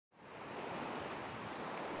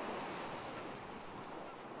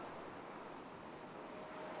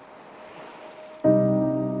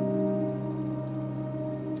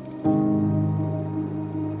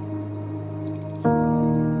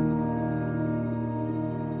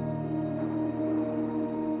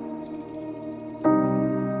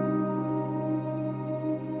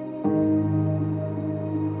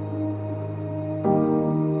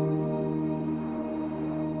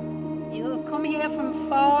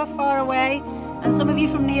far, far away, and some of you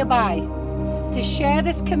from nearby, to share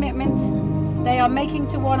this commitment they are making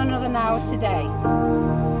to one another now today,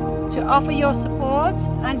 to offer your support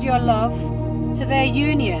and your love to their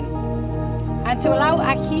union, and to allow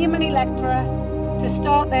Achim and Electra to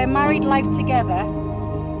start their married life together,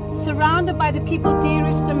 surrounded by the people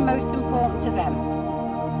dearest and most important to them.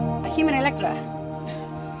 Achim and Electra.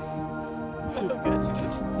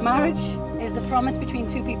 Marriage is the promise between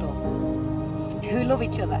two people who love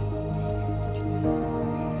each other,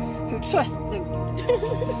 who trust them.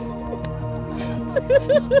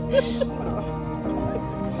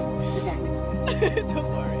 Don't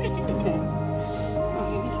worry.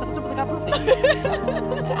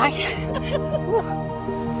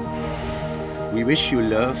 We wish you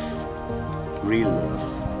love, real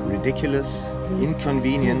love, ridiculous,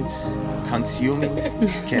 inconvenient, consuming,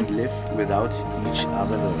 can't live without each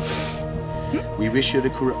other love. We wish you the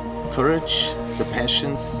courage, the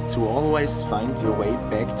passions to always find your way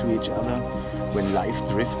back to each other when life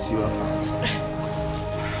drifts you apart.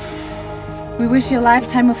 We wish you a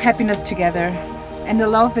lifetime of happiness together and a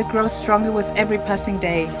love that grows stronger with every passing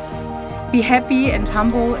day. Be happy and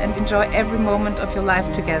humble and enjoy every moment of your life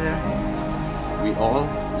together. We all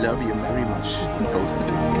love you very much, both of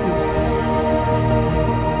you.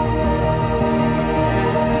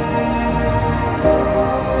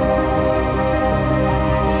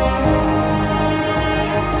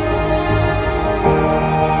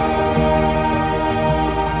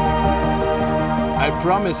 I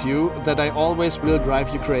promise you that I always will drive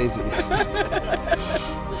you crazy.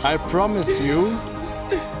 I promise you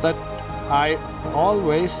that I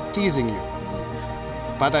always teasing you.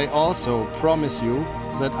 But I also promise you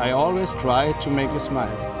that I always try to make you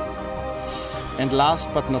smile. And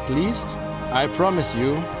last but not least, I promise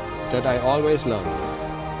you that I always love you.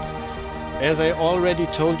 As I already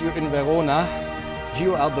told you in Verona,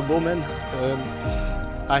 you are the woman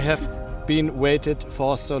I have been waited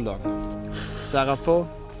for so long. Sarapo,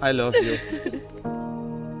 I love you.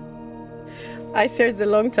 I searched a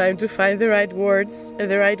long time to find the right words and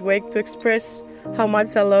the right way to express how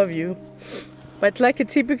much I love you. But like a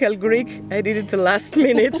typical Greek, I did it the last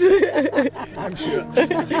minute. I'm sure.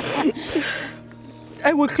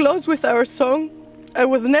 I will close with our song, I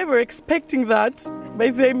Was Never Expecting That, by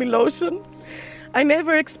Jamie Lawson. I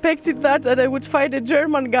never expected that I would find a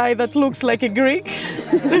German guy that looks like a Greek.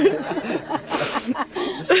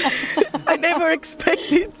 I never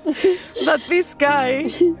expected that this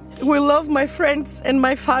guy will love my friends and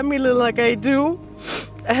my family like I do.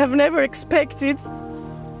 I have never expected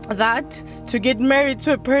that to get married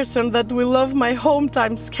to a person that will love my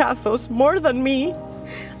hometown Skiathos more than me.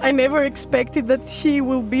 I never expected that he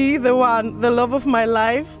will be the one, the love of my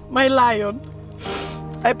life, my lion.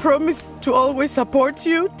 I promise to always support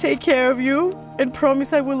you, take care of you, and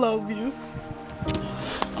promise I will love you.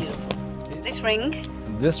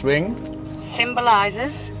 This ring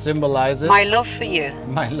symbolizes my love for you.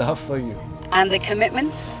 My love for you. And the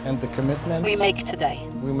commitments we make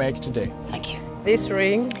today. Thank you. This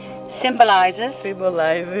ring symbolizes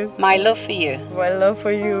my love for you. My love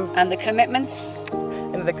for you. And the commitments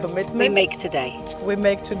we make today.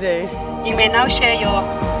 You may now share your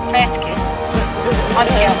first kiss on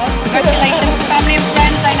Skiathos. Congratulations, family and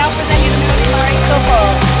friends. I now present you the newly married couple.